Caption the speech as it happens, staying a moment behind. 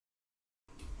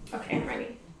Okay, I'm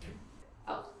ready.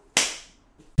 Oh.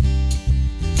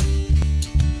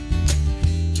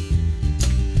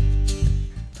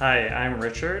 Hi, I'm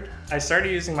Richard. I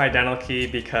started using my dental key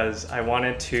because I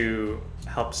wanted to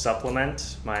help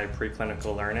supplement my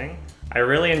preclinical learning. I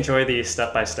really enjoy the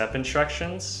step-by-step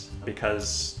instructions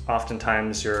because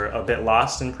oftentimes you're a bit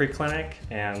lost in preclinic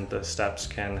and the steps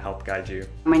can help guide you.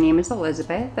 My name is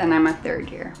Elizabeth and I'm a third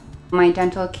year. My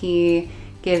dental key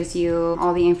gives you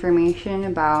all the information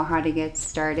about how to get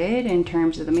started in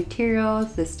terms of the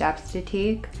materials, the steps to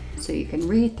take. So you can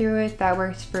read through it, that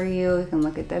works for you. You can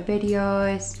look at the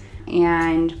videos,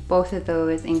 and both of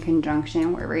those in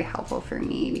conjunction were very helpful for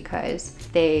me because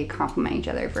they complement each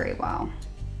other very well.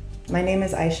 My name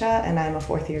is Aisha and I'm a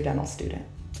fourth year dental student.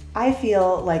 I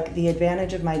feel like the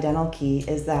advantage of my dental key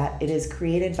is that it is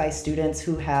created by students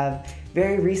who have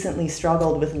very recently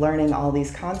struggled with learning all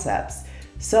these concepts.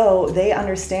 So they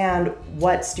understand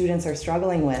what students are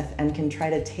struggling with and can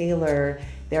try to tailor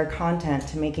their content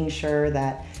to making sure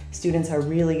that students are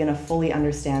really going to fully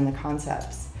understand the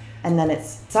concepts. And then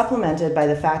it's supplemented by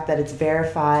the fact that it's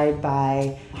verified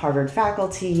by Harvard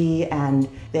faculty, and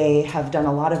they have done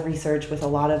a lot of research with a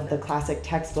lot of the classic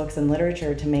textbooks and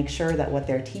literature to make sure that what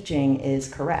they're teaching is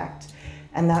correct.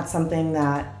 And that's something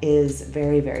that is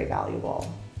very, very valuable.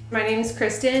 My name is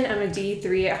Kristen. I'm a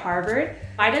D3 at Harvard.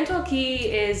 My dental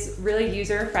key is really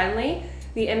user-friendly.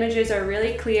 The images are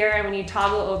really clear, and when you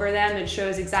toggle over them, it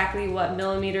shows exactly what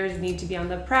millimeters need to be on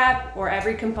the prep or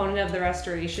every component of the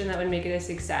restoration that would make it a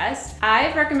success.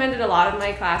 I've recommended a lot of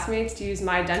my classmates to use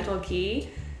my dental key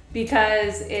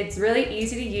because it's really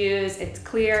easy to use, it's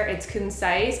clear, it's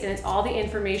concise, and it's all the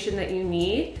information that you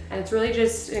need, and it's really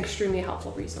just an extremely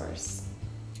helpful resource.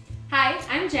 Hi,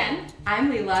 I'm Jen. I'm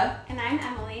Leela. And I'm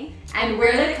Emily. And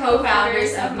we're the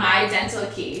co-founders of My Dental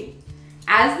Key.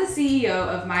 As the CEO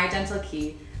of My Dental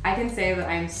Key, I can say that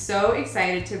I'm so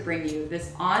excited to bring you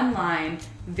this online,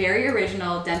 very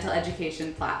original dental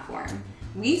education platform.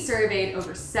 We surveyed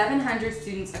over 700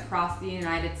 students across the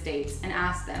United States and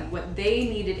asked them what they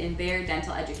needed in their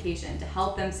dental education to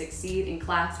help them succeed in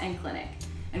class and clinic.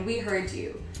 And we heard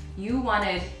you. You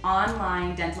wanted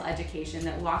online dental education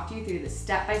that walked you through the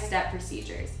step-by-step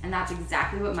procedures, and that's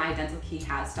exactly what My Dental Key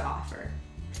has to offer.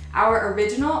 Our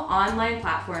original online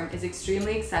platform is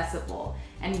extremely accessible,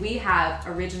 and we have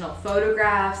original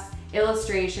photographs,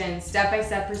 illustrations,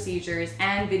 step-by-step procedures,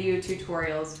 and video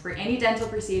tutorials for any dental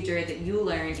procedure that you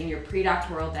learn in your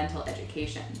pre-doctoral dental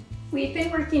education. We've been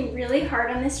working really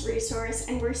hard on this resource,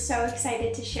 and we're so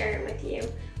excited to share it with you.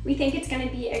 We think it's going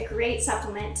to be a great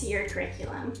supplement to your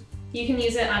curriculum. You can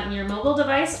use it on your mobile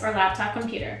device or laptop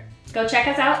computer. Go check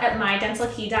us out at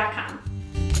mydentalkey.com.